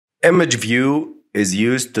ImageView is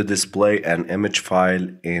used to display an image file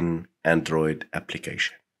in Android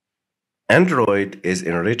application. Android is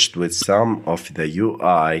enriched with some of the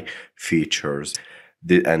UI features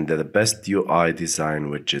and the best UI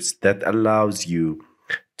design widgets that allows you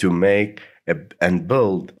to make and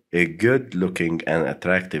build a good looking and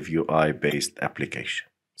attractive UI based application.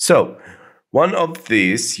 So one of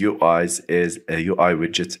these UI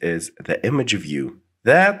widgets is the image view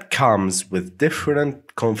that comes with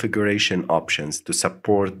different configuration options to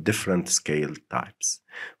support different scale types.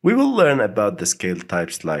 We will learn about the scale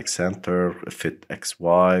types like center, fit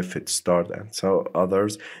XY, fit start, and so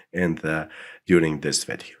others during this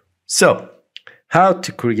video. So, how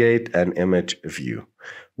to create an image view?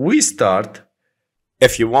 We start.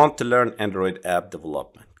 If you want to learn Android app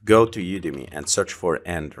development, go to Udemy and search for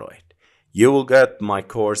Android. You will get my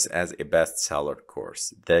course as a bestseller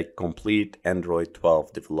course, the complete Android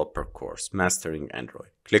 12 developer course, Mastering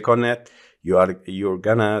Android. Click on it. You're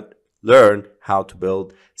gonna learn how to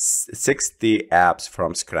build 60 apps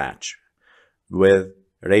from scratch with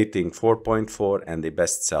rating 4.4 and a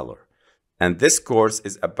bestseller. And this course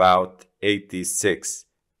is about 86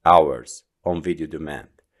 hours on video demand,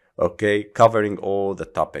 okay, covering all the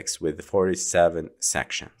topics with 47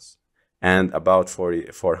 sections and about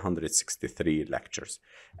 463 lectures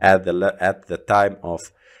at the time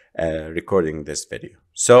of recording this video.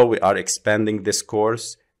 So we are expanding this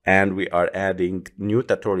course and we are adding new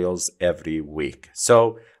tutorials every week.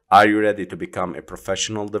 So are you ready to become a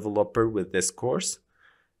professional developer with this course?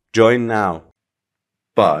 Join now.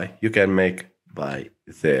 You can make by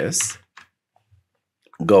this,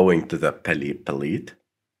 going to the palette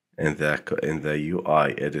in the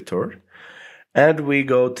UI editor, and we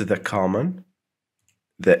go to the common,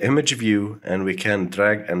 the image view, and we can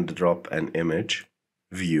drag and drop an image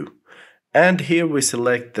view. And here we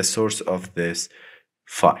select the source of this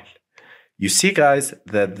file. You see, guys,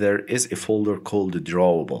 that there is a folder called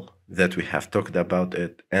drawable that we have talked about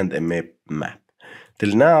it, and a map.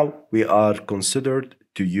 Till now, we are considered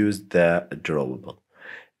to use the drawable.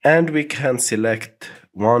 And we can select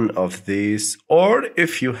one of these, or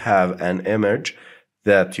if you have an image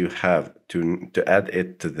that you have to add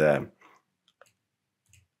it to the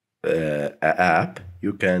app,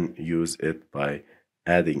 you can use it by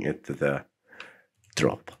adding it to the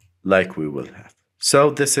drop, like we will have. So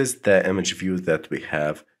this is the image view that we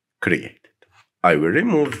have created. I will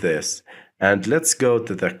remove this and let's go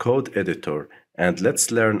to the code editor and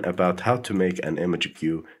let's learn about how to make an image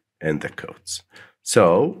view in the codes.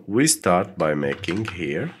 So we start by making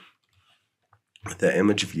here the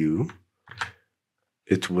image view.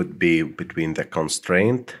 It would be between the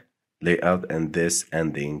constraint, layout, and this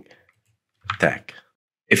ending tag.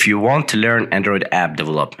 If you want to learn Android app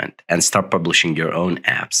development and start publishing your own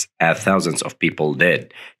apps, as thousands of people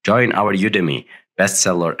did, join our Udemy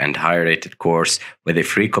bestseller and high-rated course with a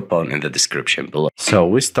free coupon in the description below. So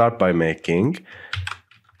we start by making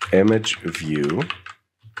image view.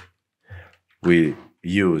 We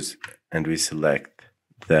use and we select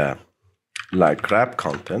the wrap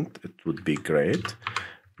content. It would be great.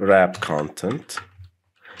 Wrap content.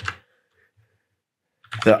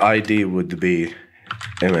 The ID would be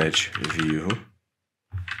image view.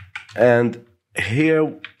 And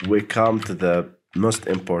here we come to the most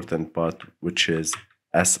important part, which is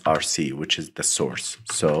src, which is the source.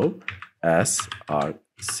 So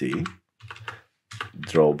src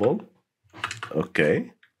drawable.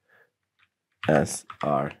 Okay.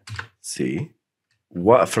 src.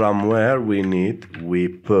 From where we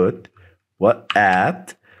put what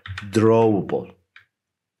at drawable.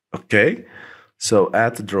 Okay, so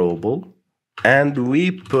at drawable, and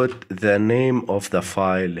we put the name of the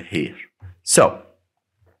file here. So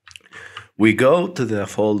we go to the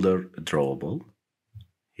folder drawable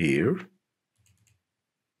here.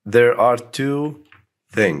 There are two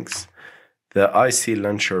things, the IC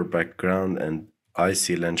launcher background and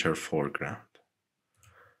IC launcher foreground.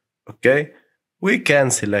 Okay, we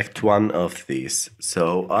can select one of these.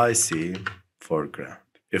 So IC foreground.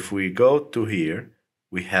 If we go to here,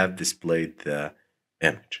 we have displayed the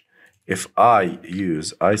image. If I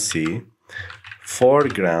use IC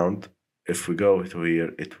foreground, if we go to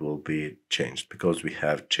here, it will be changed because we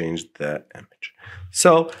have changed the image.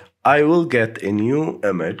 So I will get a new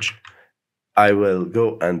image. I will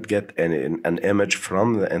go and get an image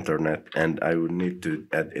from the internet, and I will need to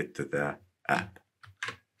add it to the app.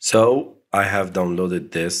 So I have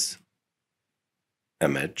downloaded this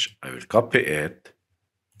image. I will copy it,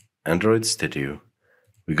 Android Studio.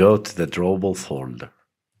 We go to the drawable folder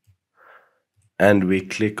and we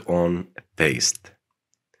click on paste,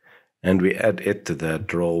 and we add it to the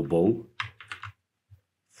drawable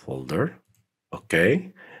folder.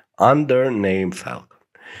 Okay, under name Falcon.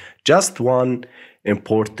 Just one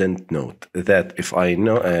important note that if I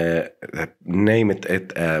name it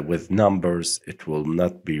with numbers, it will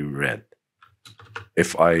not be read.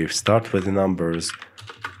 If I start with numbers,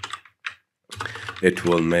 it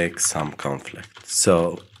will make some conflict.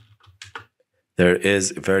 So there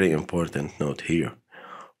is a very important note here.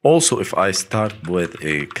 Also, if I start with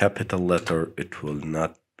a capital letter, it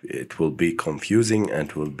will be confusing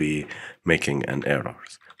and will be making an error.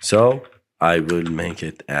 So I will make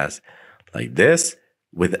it as like this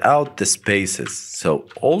without the spaces. So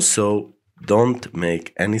also don't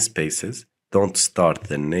make any spaces. Don't start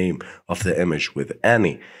the name of the image with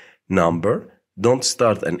any number. Don't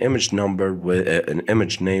start an image number with an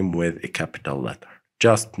image name with a capital letter.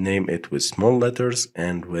 Just name it with small letters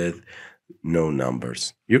and with no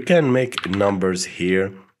numbers. You can make numbers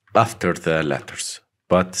here after the letters,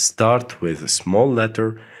 but start with a small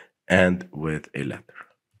letter and with a letter.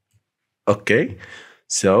 Okay,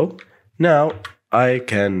 so now I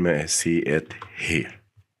can see it here.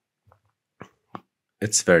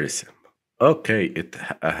 It's very simple. Okay, it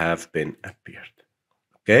have been appeared.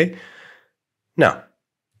 Okay, now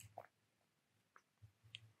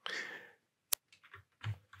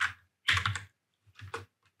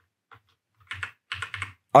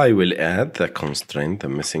I will add the constraint, the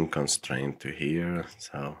missing constraint to here.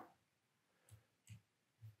 So,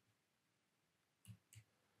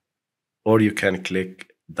 or you can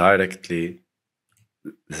click directly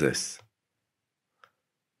this.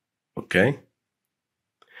 Okay.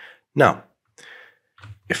 Now,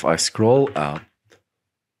 if I scroll out,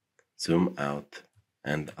 zoom out,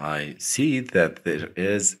 and I see that there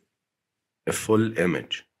is a full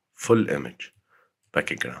image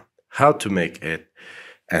background. How to make it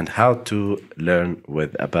and how to learn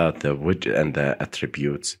about the widget and the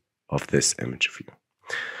attributes of this image view.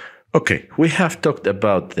 Okay, we have talked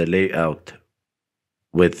about the layout,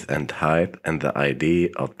 width and height, and the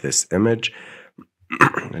ID of this image.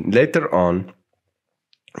 Later on,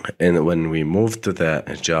 and when we move to the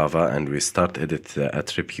Java and we start edit the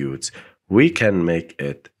attributes, we can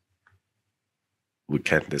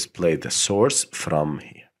display the source from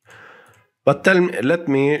here. But let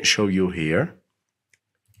me show you here.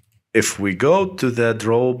 If we go to the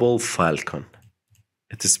drawable Falcon,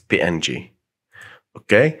 it is PNG.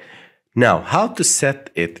 Okay. Now, how to set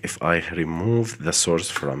it if I remove the source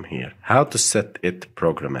from here? How to set it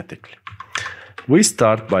programmatically? We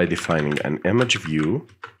start by defining an image view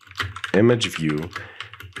image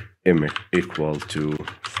equal to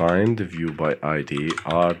find view by ID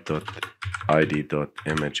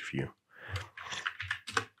r.id.imageview.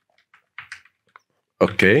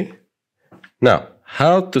 Okay. Now,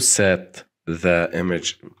 how to set the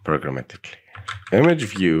image programmatically? Image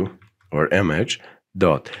view or image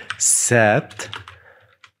dot set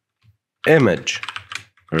image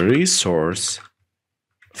resource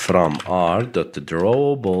from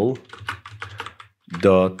r.drawable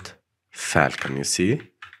dot Falcon. You see,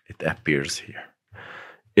 it appears here.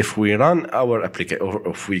 If we run our application, or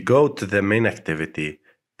if we go to the main activity,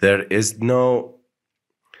 there is no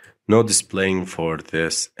displaying for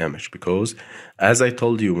this image, because as I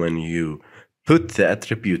told you, when you put the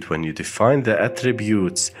attribute, when you define the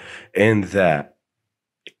attributes in the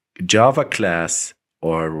Java class,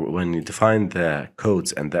 or when you define the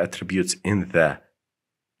codes and the attributes in the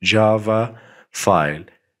Java file,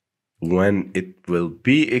 when it will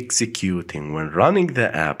be executing, when running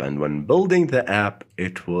the app and when building the app,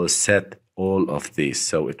 it will set all of these.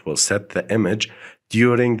 So it will set the image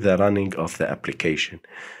during the running of the application.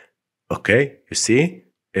 Okay, you see,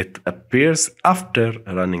 it appears after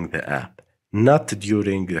running the app, not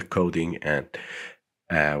during the coding and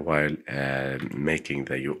while making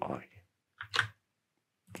the UI.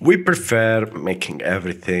 We prefer making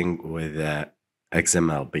everything with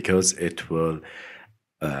XML because it will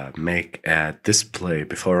make a display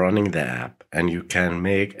before running the app, and you can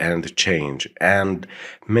make and change and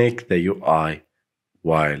make the UI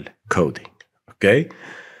while coding. Okay.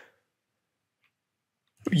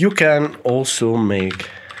 You can also make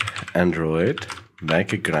Android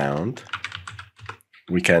background.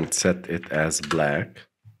 We can set it as black.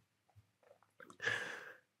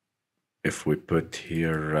 If we put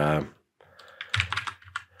here,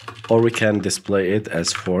 or we can display it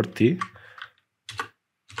as 40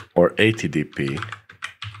 or 80 dp.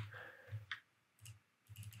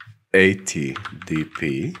 80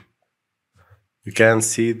 dp. You can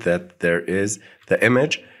see that the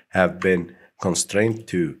image have been constrained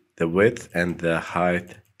to the width and the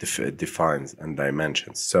height defines and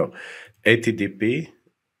dimensions. So 80 dp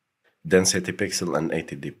density pixel and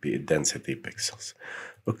 80 dp density pixels.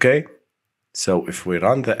 Okay, so if we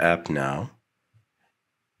run the app now,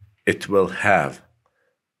 it will have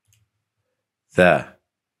the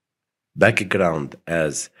background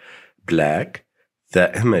as black,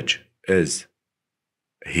 the image is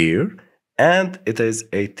here, and it is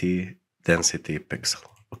 80 density pixel.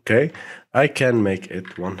 Okay, I can make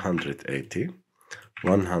it 180,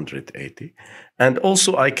 and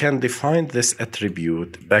also I can define this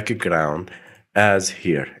attribute background as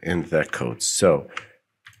here in the code. So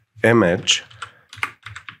image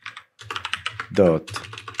dot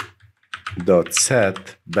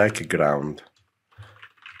set background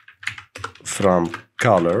from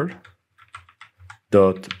color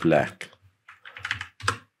dot black.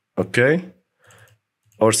 Okay,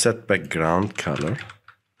 or set background color.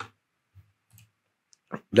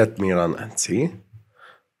 Let me run and see.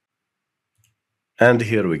 And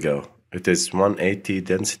here we go. It is 180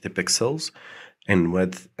 density pixels in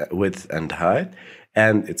width and height,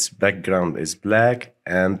 and its background is black,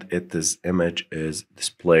 and its image is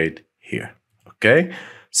displayed here. Okay,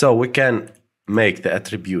 so we can make the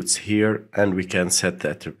attributes here, and we can set the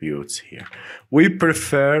attributes here. We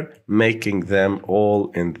prefer making them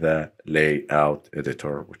all in the layout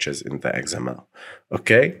editor, which is in the XML.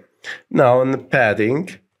 Okay, now in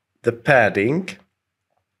the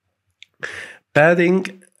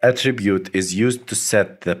padding attribute is used to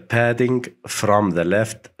set the padding from the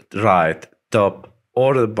left, right, top,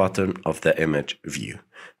 or the bottom of the image view.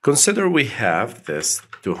 Consider we have this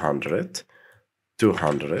 200,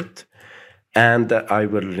 and I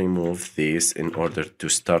will remove these in order to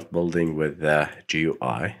start building with the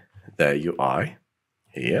GUI, the UI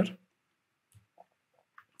here.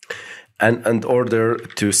 And in order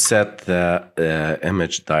to set the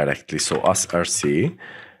image directly, so src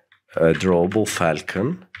drawable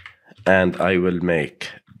falcon, and I will make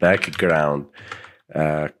background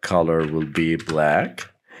color will be black.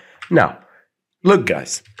 Now, look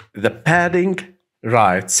guys, the padding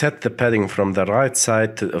right, set the padding from the right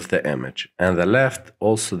side of the image, and the left,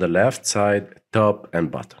 also the left side, top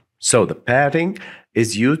and bottom. So the padding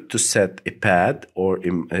is used to set a pad or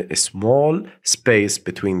a small space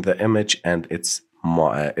between the image and its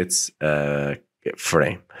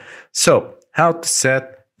frame. So how to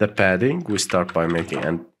set the padding? We start by making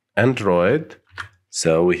an Android.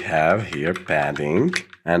 So we have here padding,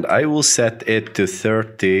 and I will set it to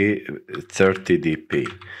 30 dp.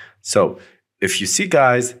 So if you see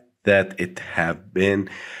guys that it have been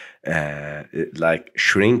like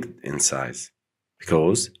shrink in size,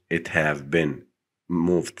 because it have been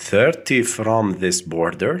moved 30 from this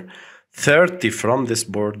border, 30 from this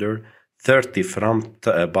border, 30 from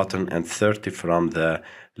bottom, and 30 from the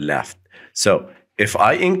left. So if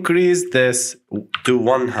I increase this to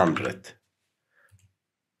 100,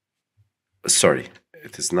 sorry,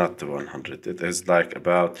 it is not the 100, it is like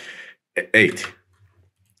about 80.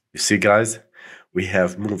 You see guys, we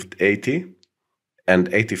have moved 80 and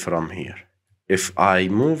 80 from here. If I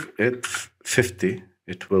move it 50,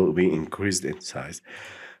 it will be increased in size.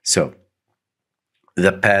 So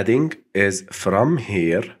the padding is from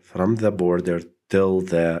here, from the border till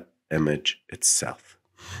the image itself.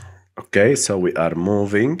 Okay, so we are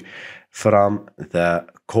moving from the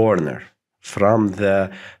corner, from the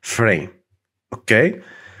frame. Okay,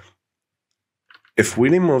 if we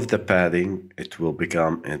remove the padding, it will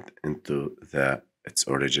become into its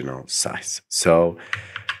original size. So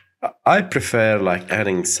I prefer like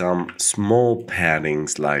adding some small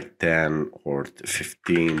paddings like 10 or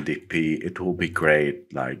 15 dp. It will be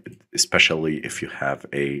great, like especially if you have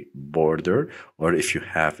a border or if you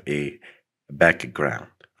have a background.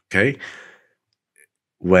 Okay,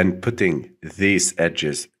 when putting these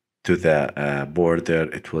edges to the border,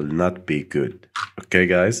 it will not be good. Okay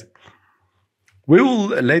guys, we will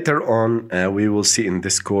later on we will see in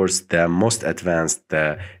this course the most advanced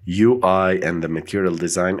UI and the material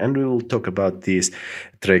design, and we will talk about these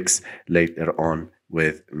tricks later on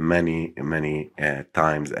with many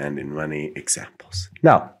times and in many examples.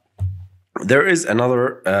 Now there is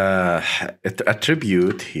another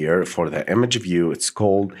attribute here for the image view. It's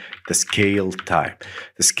called the scale type.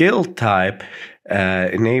 The scale type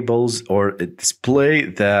enables or display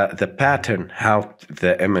the pattern how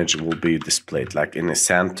the image will be displayed. Like in the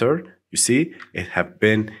center, you see it have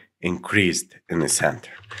been increased in the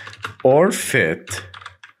center, or fit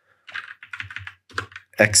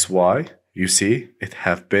XY. You see it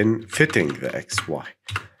have been fitting the XY.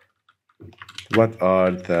 What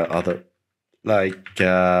are the other? Like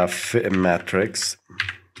matrix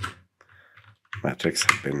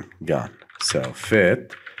have been gone. So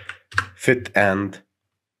fit end,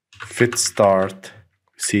 fit start.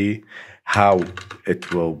 See how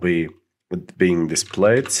it will be being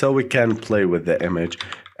displayed, so we can play with the image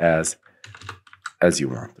as you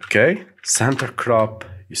want. Okay, center crop,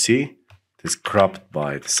 you see it is cropped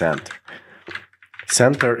by the center.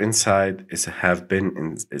 Center inside is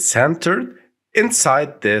centered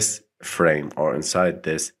inside this frame or inside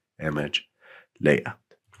this image layout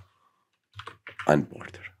and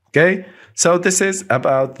border. Okay, so this is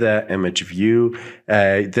about the image view.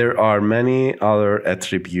 There are many other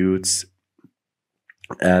attributes,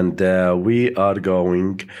 and we are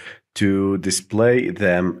going to display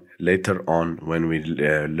them later on when we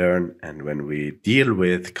learn and when we deal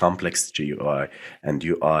with complex GUI and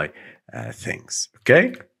UI things.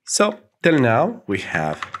 Okay, so till now we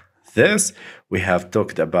have this. We have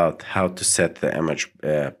talked about how to set the image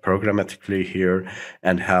programmatically here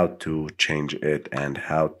and how to change it and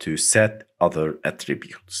how to set other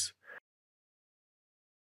attributes.